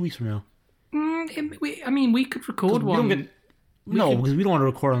gonna be 2 weeks from now. We could record one. Because we don't want to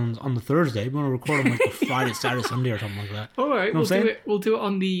record on the Thursday. We want to record on like the Friday, Saturday, Sunday, or something like that. All right, we'll do it. We'll do it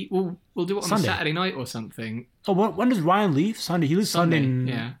on the Saturday night or something. Oh, when does Ryan leave? Sunday. He leaves Sunday.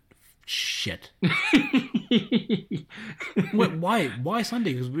 Yeah. Shit. Wait, why? Why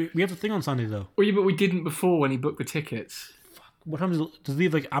Sunday? Because we have a thing on Sunday though. Well, yeah, but we didn't before when he booked the tickets. Fuck. What time does he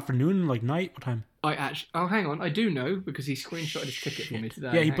leave? Like afternoon, like night? What time? Hang on. I do know because he screenshotted his ticket for me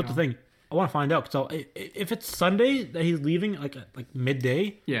today. Yeah, he put the thing. I want to find out. So if it's Sunday that he's leaving, like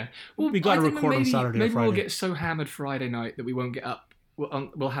midday, yeah, well, we got to record on Saturday. Maybe or Friday. We'll get so hammered Friday night that we won't get up.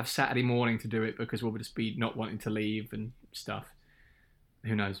 We'll have Saturday morning to do it because we'll just be not wanting to leave and stuff.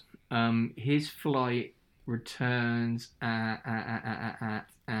 Who knows? His flight returns at.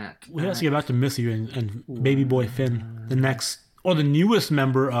 We have to get back to Missy and baby boy Finn, the newest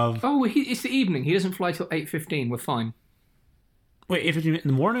member of. Oh, it's the evening. He doesn't fly till 8:15. We're fine. Wait, if it's in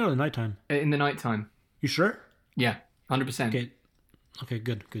the morning or the nighttime? In the nighttime. You sure? Yeah, 100%. Okay,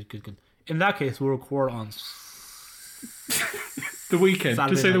 good. In that case, we'll record on the weekend.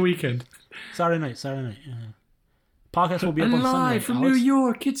 Saturday Just say night. The weekend. Saturday night. Yeah. Podcast will be up on Sunday. Live from New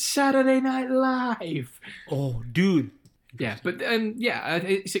York. It's Saturday Night Live. Oh, dude. Yeah, but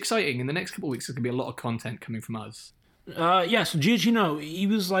it's exciting. In the next couple of weeks, there's going to be a lot of content coming from us. So Giacchino, he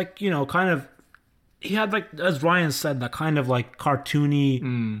was like, kind of. He had, like, as Ryan said, that kind of, like,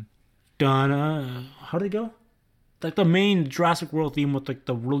 cartoony... how did it go? Like, the main Jurassic World theme with, like,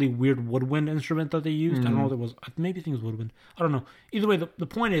 the really weird woodwind instrument that they used. I don't know what it was. Maybe I think it was woodwind. I don't know. Either way, the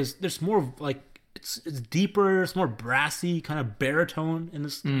point is, there's more, like... It's deeper, it's more brassy, kind of baritone in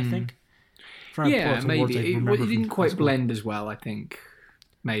this, I think. Yeah, maybe. It didn't quite blend as well, I think.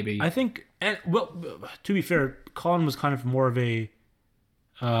 Maybe. I think... to be fair, Colin was kind of more of a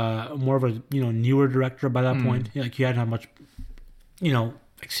newer director by that point. Like he hadn't had much,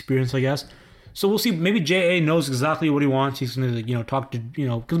 experience, I guess. So we'll see. Maybe J.A. knows exactly what he wants. He's gonna talk to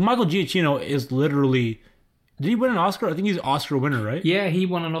because Michael Giacchino is literally. Did he win an Oscar? I think he's an Oscar winner, right? Yeah, he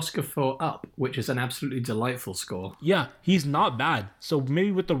won an Oscar for Up, which is an absolutely delightful score. Yeah, he's not bad. So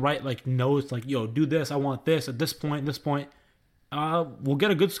maybe with the right notes, do this. I want this at this point. We'll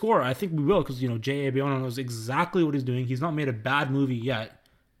get a good score. I think we will because J.A. Bayona knows exactly what he's doing. He's not made a bad movie yet.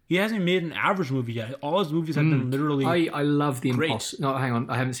 He hasn't made an average movie yet. All his movies have been literally. I love The Impossible. No, hang on.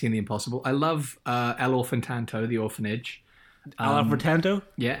 I haven't seen The Impossible. I love El Orfantanto, The Orphanage. El Orfantanto?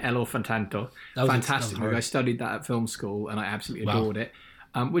 Yeah, El Orfantanto. Fantastic movie. I studied that at film school and I absolutely adored it.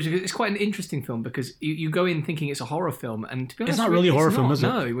 Which is quite an interesting film because you go in thinking it's a horror film, and to be honest, it's not really a horror film, is it?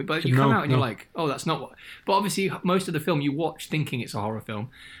 No, but you come out and you're like, oh, that's not what. But obviously, most of the film you watch thinking it's a horror film.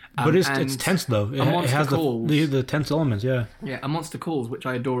 But it's tense though. It has the tense elements, yeah. Yeah, A Monster Calls, which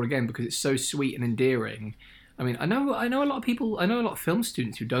I adore again because it's so sweet and endearing. I mean, I know a lot of people. I know a lot of film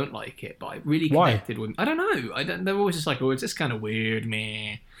students who don't like it, but I really connected with. I don't know. They're always just like, oh, it's just kind of weird,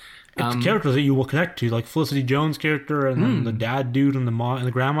 meh. It's characters that you will connect to, like Felicity Jones' character, and then the dad dude, and the mom, and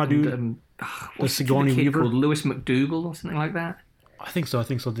the grandma dude. What's the Sigourney Weaver called? Lewis McDougall or something like that. I think so.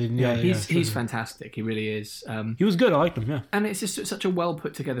 He's fantastic. He really is. He was good. I liked him. Yeah. And it's just such a well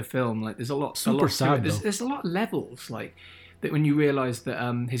put together film. Like there's a lot. Super sad though. There's a lot of levels. Like that when you realise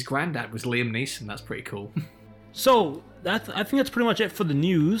that his granddad was Liam Neeson. That's pretty cool. So I think that's pretty much it for the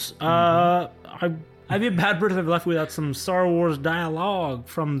news. I'd be a bad person if I left without some Star Wars dialogue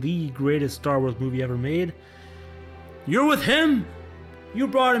from the greatest Star Wars movie ever made. You're with him. You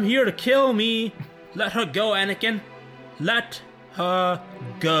brought him here to kill me. Let her go, Anakin. Let her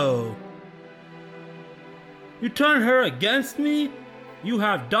go. You turn her against me? You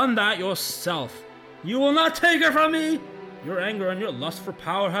have done that yourself. You will not take her from me. Your anger and your lust for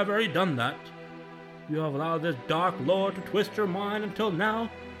power have already done that. You have allowed this dark lord to twist your mind until now.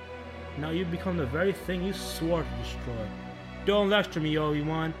 Now you've become the very thing you swore to destroy. Don't lecture me,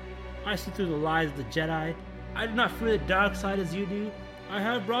 Obi-Wan. I see through the lies of the Jedi. I do not fear the dark side as you do. I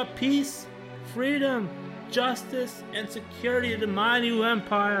have brought peace, freedom, justice, and security to my new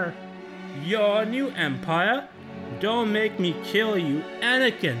empire. Your new empire? Don't make me kill you,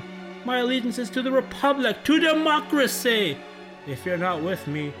 Anakin. My allegiance is to the Republic, to democracy. If you're not with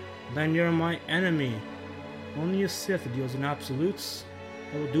me, then you're my enemy. Only a Sith deals in absolutes.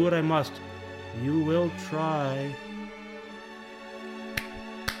 I will do what I must. You will try.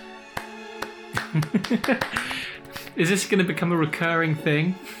 Is this going to become a recurring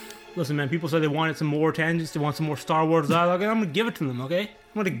thing? Listen, man, people say they wanted some more tangents, they want some more Star Wars dialogue, and I'm going to give it to them, okay?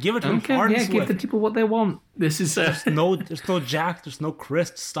 I'm going to give it to them hard and swift. Give the people what they want. This is... There's no Jack, there's no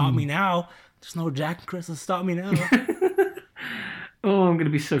Chris to stop me now. There's no Jack and Chris to stop me now. Oh, I'm going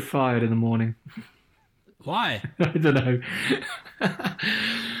to be so fired in the morning. Why? I don't know.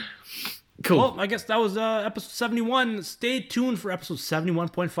 Cool. Well, I guess that was episode 71. Stay tuned for episode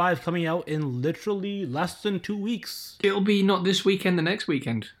 71.5 coming out in literally less than 2 weeks. It'll be not this weekend, the next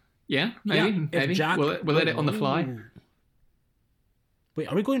weekend. Yeah, maybe. Yeah, maybe. Jack, we'll edit on the fly.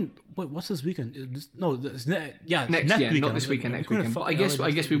 Wait, are we going? Wait, what's this weekend? Next weekend. Not this weekend. Next weekend. But I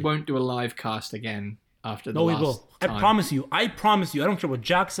guess we won't do a live cast again after the last we will. Time. I promise you. I don't care what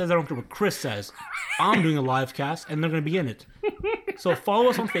Jack says. I don't care what Chris says. I'm doing a live cast, and they're going to be in it. So follow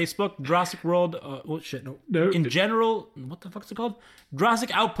us on Facebook, Jurassic World. No. In general, what the fuck's it called?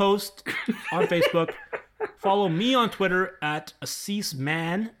 Jurassic Outpost on Facebook. Follow me on Twitter at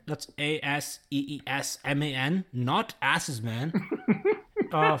AsesMan. That's ASEESMAN, not AssesMan.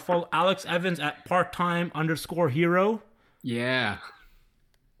 Follow Alex Evans at parttime_hero. Yeah,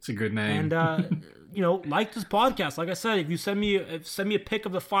 it's a good name. And like this podcast. Like I said, if you send me a pic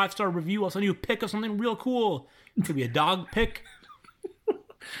of the 5-star review, I'll send you a pic of something real cool. It could be a dog pic.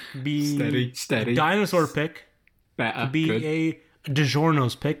 Be steady. A dinosaur pic. Better. Could be good. A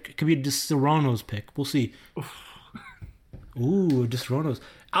DiGiorno's pic. It could be a DiSerrano's pic. We'll see. Ooh, DiSerrano's.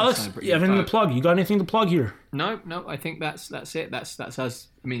 Alex, you have anything to plug? You got anything to plug here? No. I think that's it. That's us.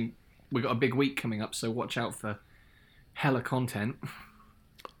 I mean, we got a big week coming up, so watch out for hella content.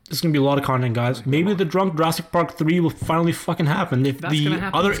 There's going to be a lot of content, guys. Maybe the Drunk Jurassic Park 3 will finally fucking happen if the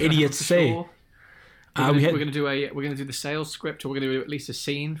other idiots say. Sure. We're going to do the sales script, or we're going to do at least a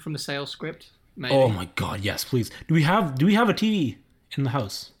scene from the sales script. Maybe. Oh my god, yes, please. Do we have a TV in the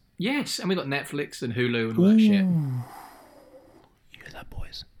house? Yes, and we got Netflix and Hulu and all that shit. You hear that,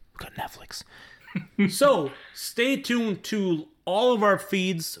 boys? We got Netflix. So stay tuned to all of our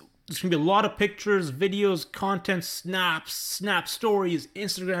feeds. There's gonna be a lot of pictures, videos, content, snaps, Snap stories,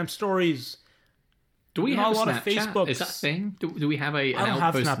 Instagram stories. Do we have a lot Snapchat? of Facebook? Is that a thing? Do we have an I don't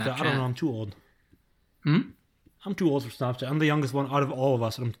have Snapchat? I don't know. I'm too old. I'm too old for Snapchat. I'm the youngest one out of all of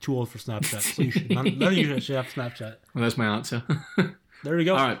us, and I'm too old for Snapchat. So none of you should have Snapchat. Well, that's my answer. There we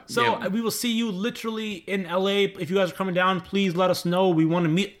go. All right, so we will see you literally in LA. If you guys are coming down, please let us know. We want to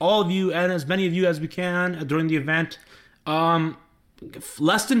meet all of you and as many of you as we can during the event.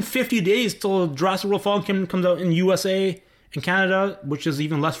 Less than 50 days till Jurassic World Fallen Kingdom comes out in USA and Canada, which is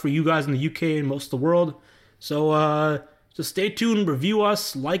even less for you guys in the UK and most of the world. So just stay tuned, review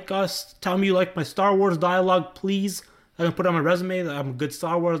us, like us, tell me you like my Star Wars dialogue, please. I can put it on my resume that I'm a good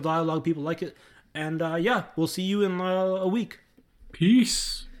Star Wars dialogue, people like it. And we'll see you in a week.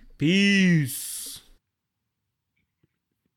 Peace. Peace.